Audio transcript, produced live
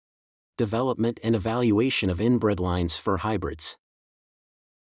Development and evaluation of inbred lines for hybrids.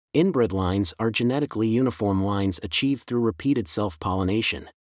 Inbred lines are genetically uniform lines achieved through repeated self-pollination.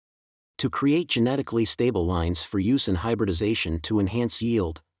 To create genetically stable lines for use in hybridization to enhance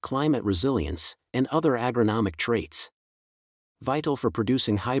yield, climate resilience, and other agronomic traits. Vital for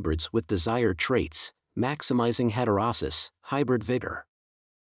producing hybrids with desired traits, maximizing heterosis, hybrid vigor.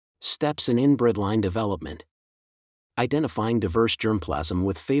 Steps in inbred line development. Identifying diverse germplasm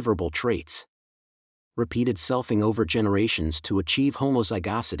with favorable traits. Repeated selfing over generations to achieve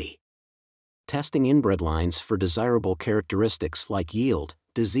homozygosity. Testing inbred lines for desirable characteristics like yield,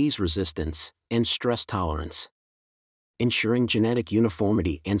 disease resistance, and stress tolerance. Ensuring genetic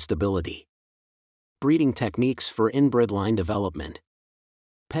uniformity and stability. Breeding techniques for inbred line development.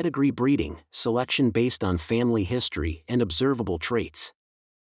 Pedigree breeding, selection based on family history and observable traits.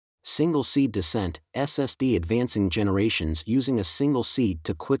 Single seed descent, SSD, advancing generations using a single seed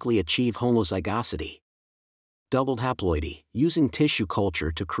to quickly achieve homozygosity. Doubled haploidy, using tissue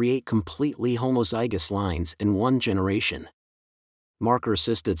culture to create completely homozygous lines in one generation.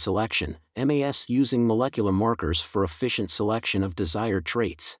 Marker-assisted selection, MAS, using molecular markers for efficient selection of desired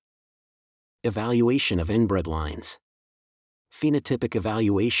traits. Evaluation of inbred lines. Phenotypic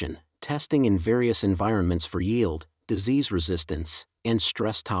evaluation, testing in various environments for yield, disease resistance, and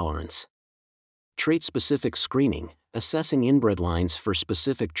stress tolerance. Trait-specific screening, assessing inbred lines for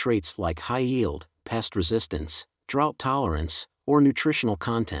specific traits like high yield, pest resistance, drought tolerance, or nutritional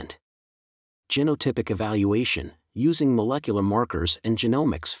content. Genotypic evaluation, using molecular markers and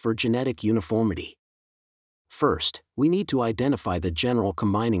genomics for genetic uniformity. First, we need to identify the general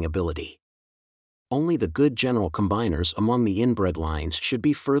combining ability. Only the good general combiners among the inbred lines should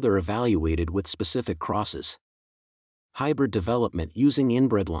be further evaluated with specific crosses. Hybrid development using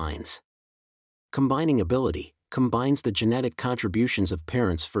inbred lines. Combining ability combines the genetic contributions of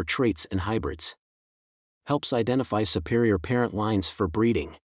parents for traits in hybrids. Helps identify superior parent lines for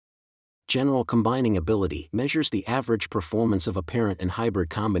breeding. General combining ability measures the average performance of a parent in hybrid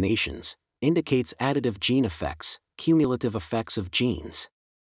combinations, indicates additive gene effects, cumulative effects of genes.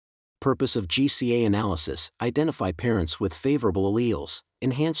 Purpose of GCA analysis, identify parents with favorable alleles,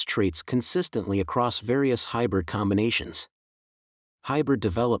 enhance traits consistently across various hybrid combinations. Hybrid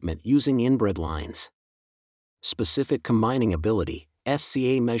development using inbred lines. Specific combining ability,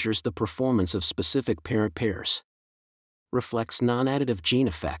 SCA, measures the performance of specific parent pairs. Reflects non-additive gene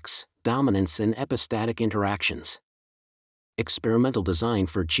effects, dominance and epistatic interactions. Experimental design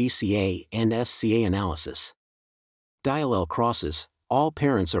for GCA and SCA analysis. Diallel crosses, all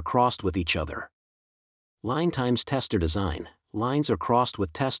parents are crossed with each other. Line times tester design, lines are crossed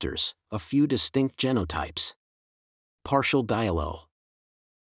with testers, a few distinct genotypes. Partial diallel.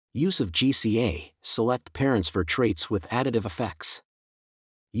 Use of GCA, select parents for traits with additive effects.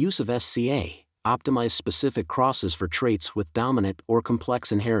 Use of SCA, optimize specific crosses for traits with dominant or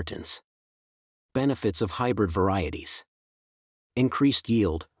complex inheritance. Benefits of hybrid varieties. Increased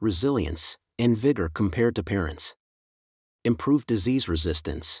yield, resilience, and vigor compared to parents. Improved disease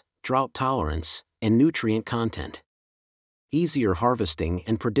resistance, drought tolerance, and nutrient content. Easier harvesting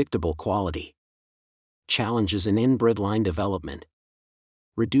and predictable quality. Challenges in inbred line development.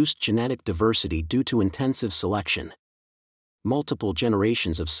 Reduced genetic diversity due to intensive selection. Multiple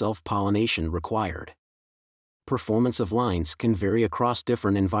generations of self-pollination required. Performance of lines can vary across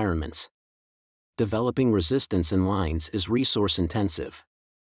different environments. Developing resistance in lines is resource-intensive.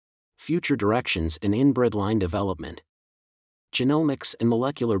 Future directions in inbred line development. Genomics and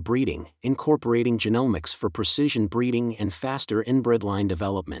molecular breeding, incorporating genomics for precision breeding and faster inbred line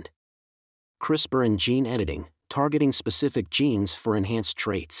development. CRISPR and gene editing, targeting specific genes for enhanced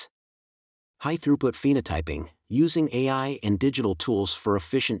traits. High-throughput phenotyping, using AI and digital tools for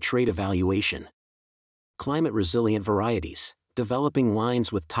efficient trait evaluation. Climate-resilient varieties, developing lines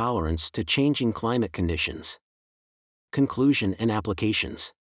with tolerance to changing climate conditions. Conclusion and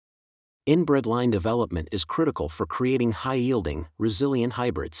applications. Inbred line development is critical for creating high-yielding, resilient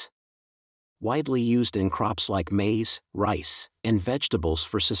hybrids. Widely used in crops like maize, rice, and vegetables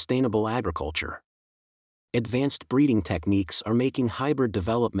for sustainable agriculture. Advanced breeding techniques are making hybrid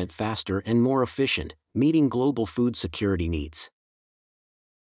development faster and more efficient, meeting global food security needs.